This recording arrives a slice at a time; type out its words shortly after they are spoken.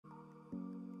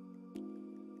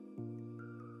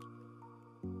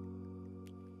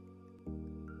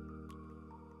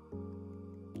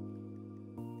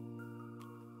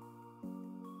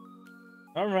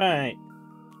Alright.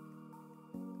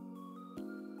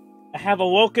 I have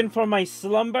awoken from my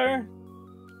slumber.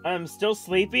 I'm still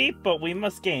sleepy, but we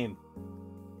must game.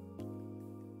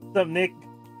 What's up, Nick?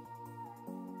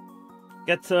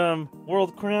 Get some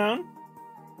world crown.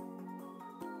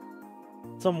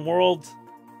 Some world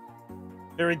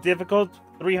very difficult.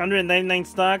 399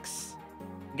 stocks.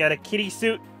 Got a kitty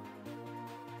suit.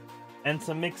 And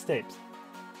some mixtapes.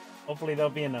 Hopefully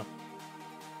that'll be enough.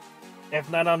 If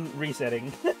not, I'm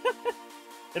resetting.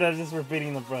 And I'm just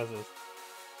repeating the process.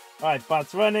 Alright,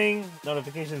 bots running.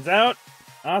 Notifications out.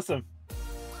 Awesome.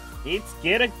 Let's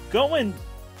get it going.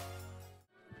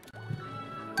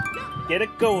 Get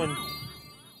it going.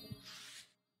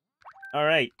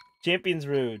 Alright, Champions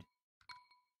Road.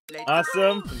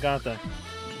 Awesome. Got them.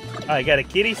 Alright, got a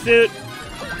kitty suit.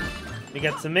 We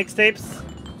got some mixtapes.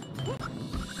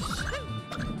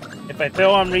 If I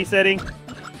fail, I'm resetting.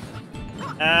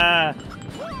 Ah.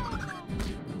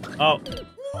 Oh.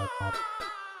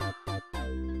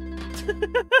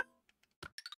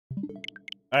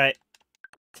 Alright.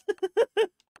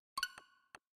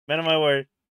 Man of my word.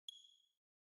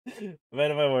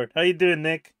 Man of my word. How you doing,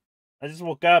 Nick? I just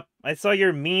woke up. I saw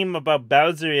your meme about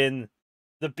Bowser in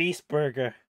the Beast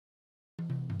Burger.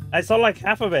 I saw like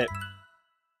half of it.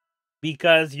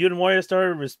 Because you and Warrior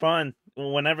started to respond.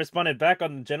 When I responded back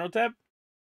on the general tab,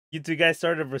 you two guys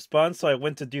started to respond, so I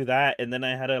went to do that, and then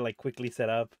I had to like quickly set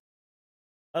up.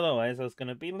 Otherwise, I was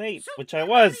gonna be late, which I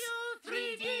was.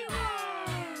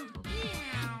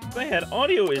 I had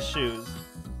audio issues.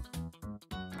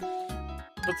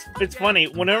 It's funny.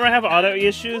 Whenever I have audio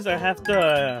issues, I have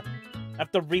to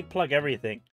replug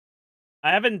everything.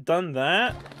 I haven't done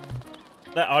that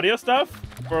audio stuff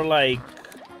for like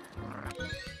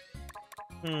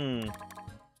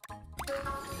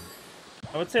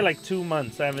I would say like 2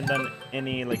 months. I haven't done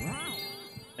any like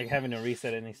having to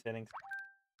reset any settings.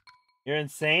 You're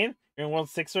insane. You're in World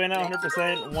 6 right now,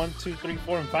 100%. 1, 2, 3,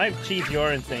 4, and 5. Jeez,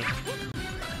 you're insane.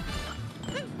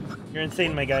 You're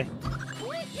insane, my guy.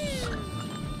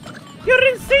 You're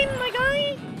insane, my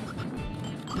guy!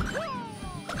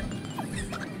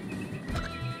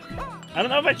 I don't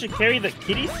know if I should carry the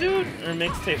kitty suit or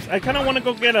mixtapes. I kind of want to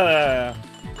go get a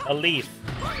leaf.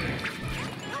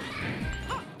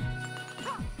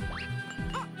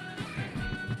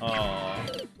 Oh,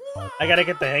 I gotta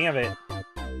get the hang of it.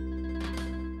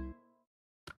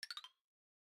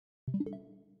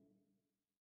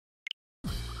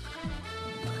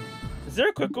 Is there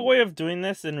a quicker way of doing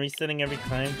this and resetting every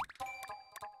time?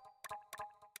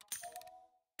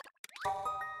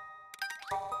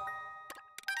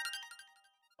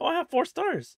 Oh, I have 4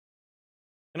 stars.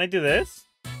 Can I do this?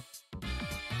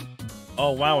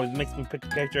 Oh wow, it makes me pick a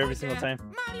character every single time.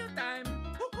 Mario time.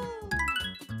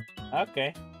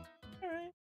 Okay.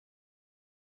 Alright.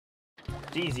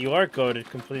 Jeez, you are goated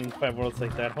completing 5 worlds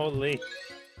like that. Holy.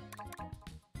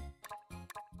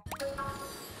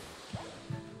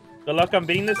 Good luck on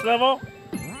beating this level.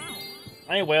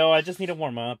 I will, I just need to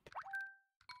warm up.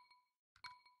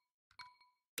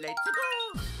 Let's go.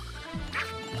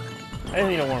 I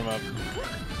need to warm up.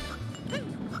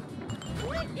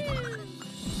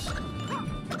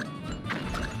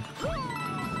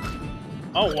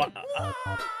 Oh, wow.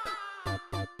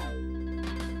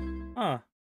 Huh.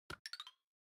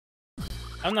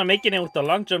 I'm not making it with the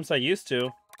long jumps I used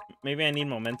to. Maybe I need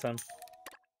momentum.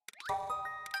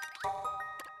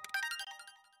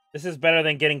 This is better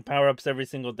than getting power-ups every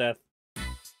single death.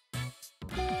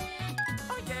 Oh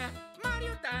yeah,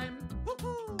 Mario time.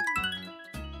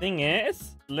 Thing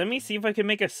is, let me see if I can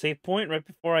make a save point right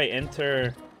before I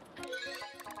enter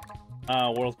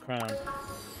World Crown.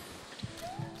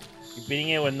 You beating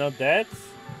it with no deaths?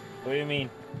 What do you mean?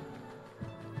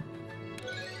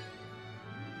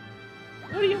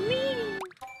 What do you mean?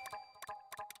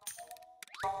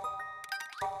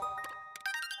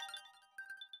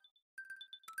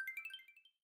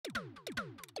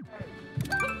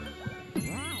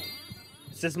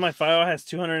 Since my file has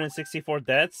 264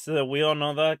 deaths, we all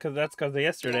know that because that's because of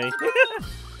yesterday.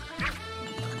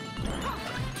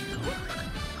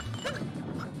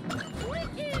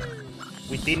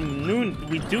 We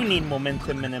do need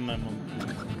momentum minimum.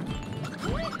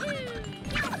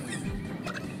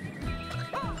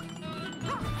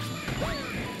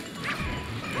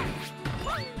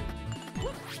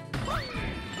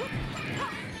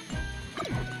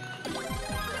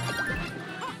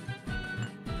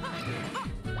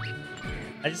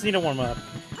 I just need to warm up.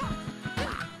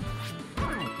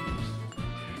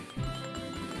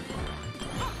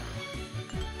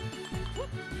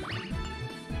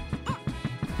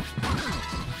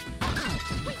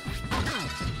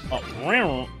 Oh,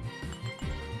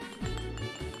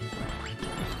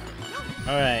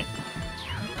 Alright.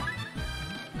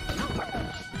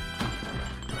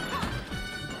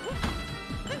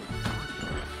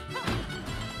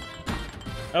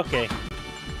 Okay.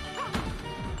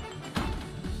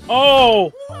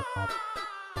 Oh!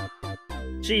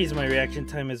 Jeez, my reaction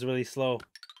time is really slow.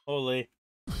 Holy.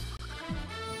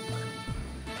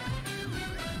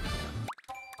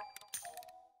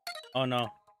 Oh no.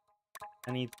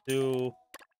 I need to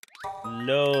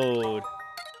load.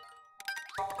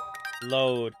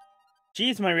 Load.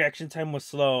 Jeez, my reaction time was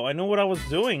slow. I know what I was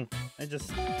doing. I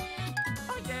just...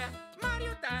 Oh yeah,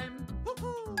 Mario time.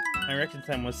 Woohoo! My reaction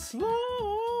time was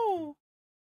slow.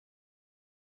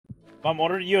 Mom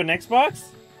ordered you an Xbox?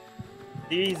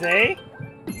 Series A?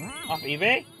 Off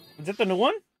eBay? Is that the new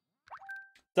one?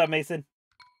 What's up, Mason?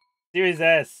 Series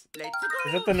S. Let's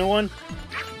Is go. that the new one?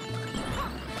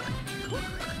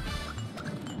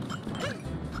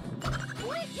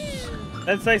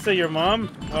 That's nice of your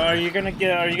mom. Are you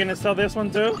gonna sell this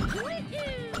one too?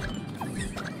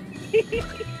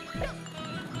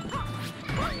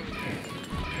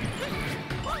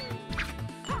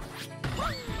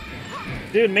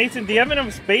 Dude, Mason, do you have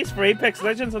enough space for Apex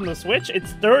Legends on the Switch?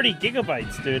 It's 30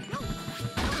 gigabytes, dude.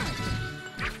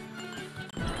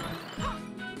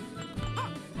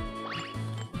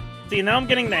 See, now I'm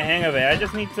getting the hang of it. I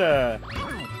just need to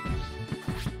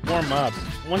warm up.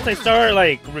 Once I start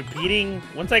like repeating,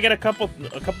 once I get a couple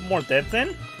more deaths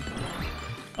in,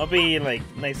 I'll be like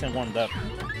nice and warmed up.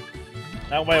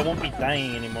 That way I won't be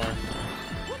dying anymore.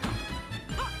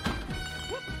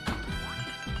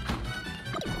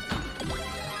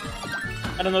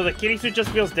 I don't know, the kitty suit just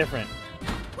feels different.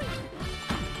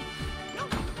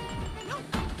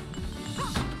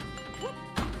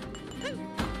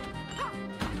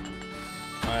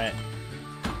 Alright.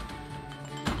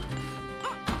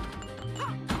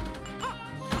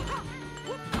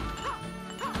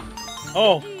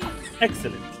 Oh,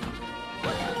 excellent.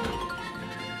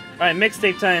 Alright,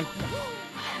 mixtape time.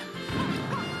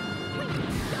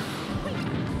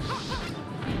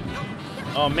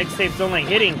 Oh, mixtapes don't like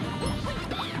hitting.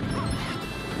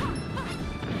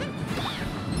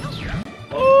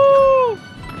 Ooh!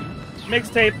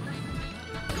 Mixtape.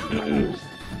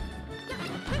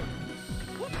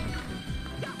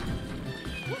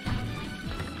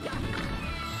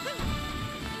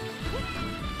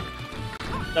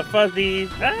 The fuzzies.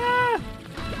 Ah!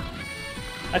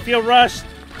 I feel rushed.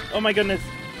 Oh my goodness.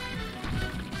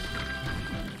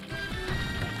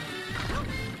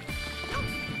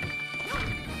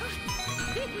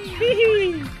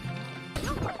 Hee-hee.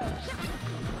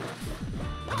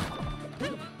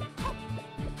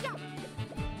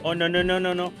 Oh no no no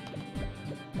no no.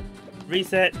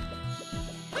 Reset.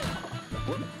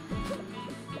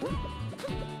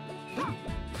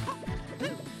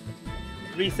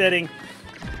 Resetting.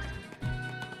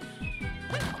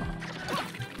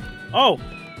 Oh!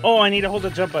 Oh, I need to hold the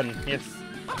jump button. Yes.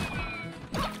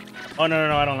 Oh, no, no,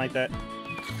 no, I don't like that.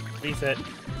 Reset.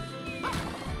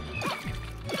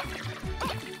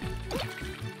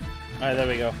 Alright, there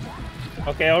we go.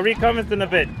 Okay, I'll re-comment in a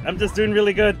bit. I'm just doing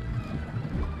really good.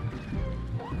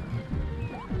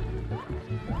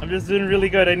 I'm just doing really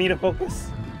good. I need to focus.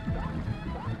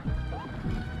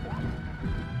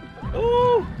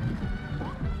 Ooh!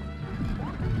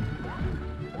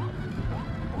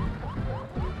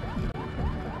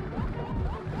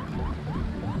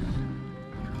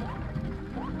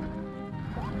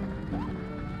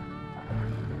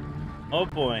 Oh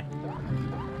boy.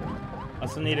 I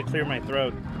also need to clear my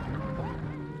throat.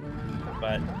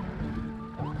 But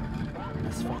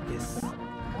let's focus.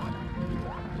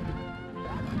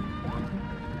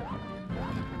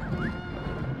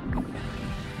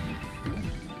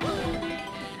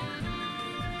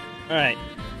 Alright.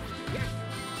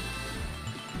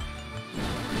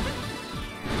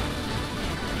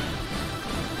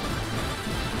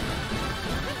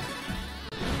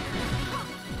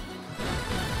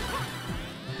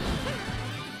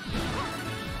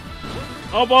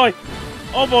 Oh boy!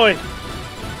 Oh boy!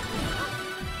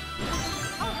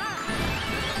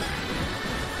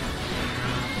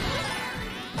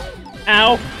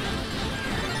 Ow!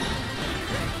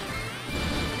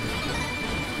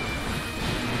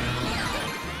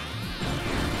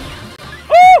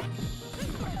 Oh!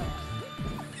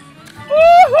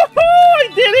 Oh! I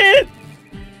did it!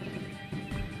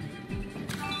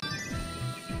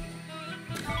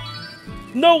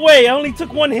 No way! I only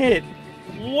took one hit.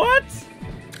 What?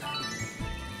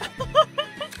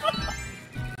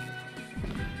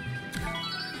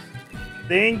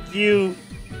 Thank you.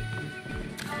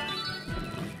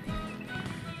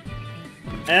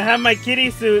 And I have my kitty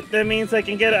suit. That means I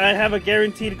have a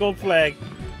guaranteed gold flag.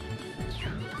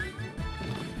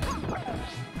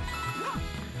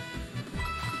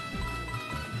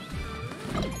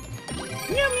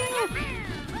 Meow meow.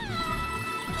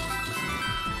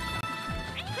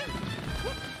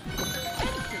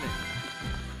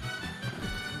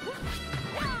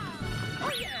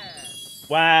 Oh yeah!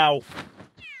 Wow.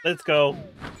 Let's go.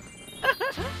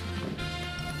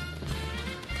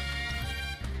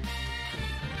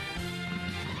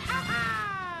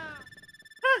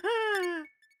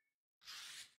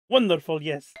 Wonderful,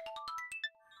 yes.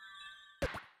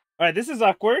 Alright, this is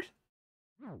awkward.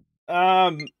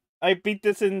 I beat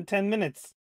this in 10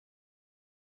 minutes.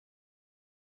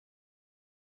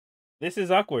 This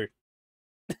is awkward.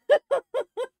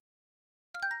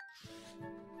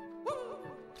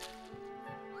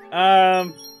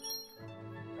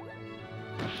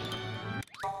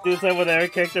 Do that with every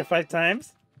character 5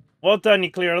 times. Well done,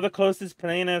 you clear all the closest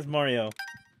playing as Mario.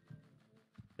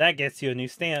 That gets you a new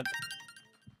stamp.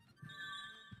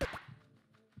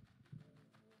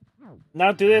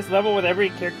 Now do this level with every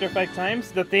character 5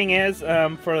 times. The thing is,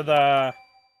 for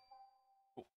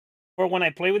when I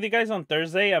play with you guys on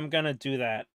Thursday, I'm gonna do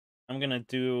that. We're gonna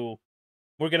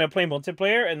play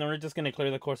multiplayer, and then we're just gonna clear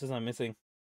the courses I'm missing.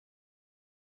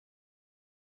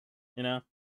 You know?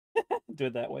 Do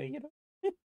it that way, you know?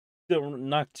 Don't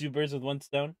knock 2 birds with 1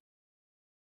 stone.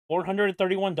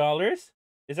 $431?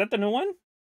 Is that the new one?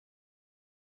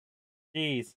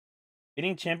 Jeez.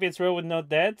 Beating Champions Road with no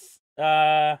deaths?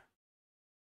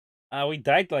 We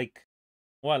died like,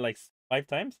 what, like 5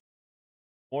 times?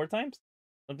 4 times?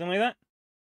 Something like that?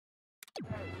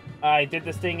 I did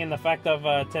this thing in the fact of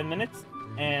 10 minutes,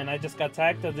 and I just got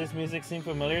tagged. Does this music seem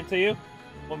familiar to you?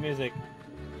 What music?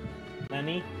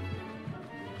 Nani?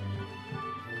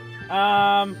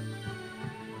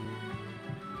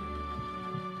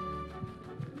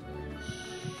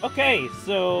 Okay,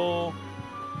 so...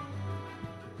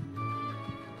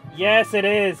 Yes, it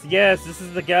is. Yes, this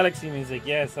is the Galaxy music.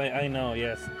 Yes, I know.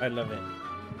 Yes, I love it.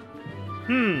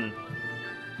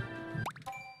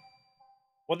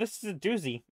 Well, this is a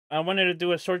doozy. I wanted to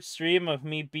do a short stream of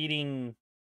me beating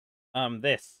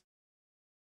this.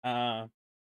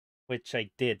 Which I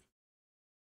did.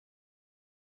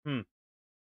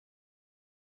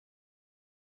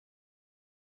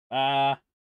 Now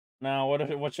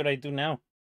what should I do now?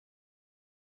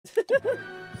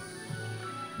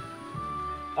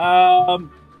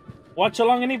 Watch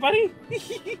along, anybody?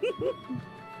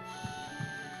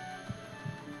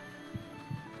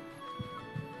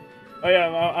 Oh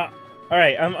yeah, all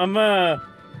right. I'm gonna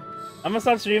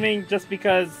stop streaming just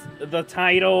because the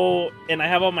title, and I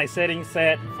have all my settings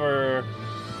set for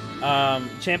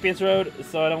Champions Road,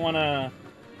 so I don't want to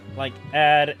like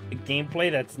add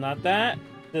gameplay that's not that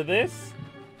to this.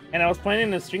 And I was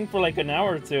planning to stream for like an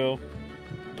hour or 2,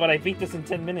 but I beat this in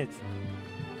 10 minutes.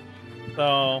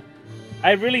 So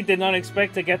I really did not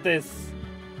expect to get this.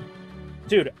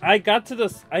 Dude, I got to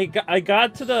this. I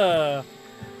got to the.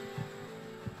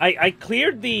 I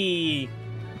cleared the.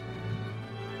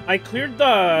 I cleared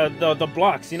the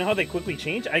blocks. You know how they quickly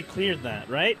change? I cleared that,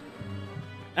 right?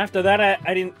 After that,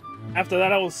 I didn't. After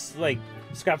that, I was like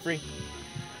scot-free.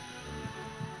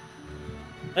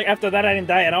 Like after that, I didn't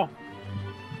die at all.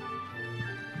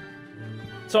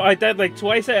 So I died like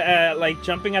twice at like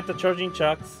jumping at the charging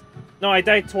chucks. No, I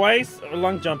died twice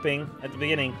long jumping at the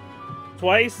beginning.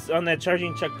 Twice on that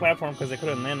charging chuck platform because I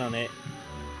couldn't land on it.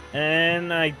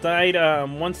 And I died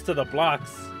once to the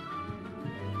blocks.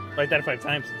 So I died 5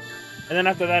 times. And then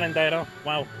after that, I didn't die at all.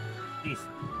 Wow. Jeez.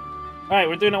 Alright,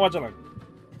 we're doing a watch along.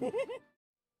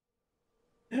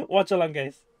 Watch along,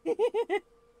 guys.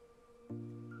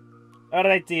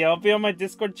 Alrighty, I'll be on my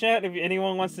Discord chat if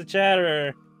anyone wants to chat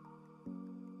or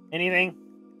anything.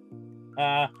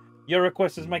 Your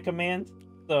request is my command.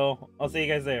 So I'll see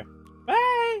you guys there.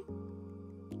 Bye!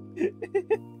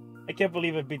 I can't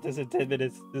believe I beat this in 10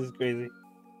 minutes. This is crazy.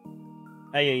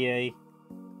 Ay.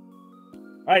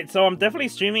 Alright, so I'm definitely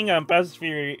streaming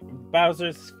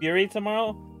Bowser's Fury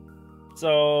tomorrow.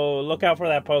 So look out for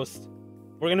that post.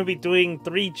 We're going to be doing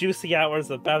 3 juicy hours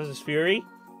of Bowser's Fury.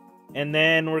 And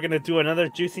then we're going to do another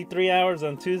juicy 3 hours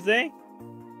on Tuesday.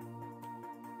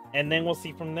 And then we'll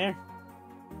see from there.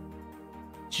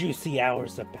 Juicy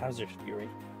hours of Bowser's Fury.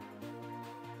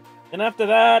 Then after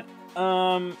that,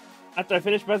 after I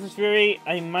finish Bowser's Fury,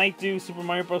 I might do Super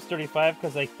Mario Bros. 35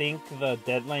 because I think the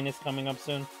deadline is coming up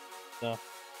soon. So,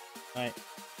 alright.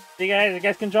 See you guys. You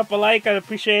guys can drop a like. I'd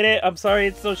appreciate it. I'm sorry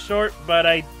it's so short, but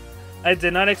I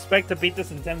did not expect to beat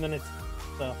this in 10 minutes.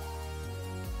 So,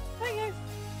 bye guys.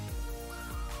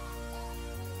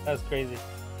 That was crazy.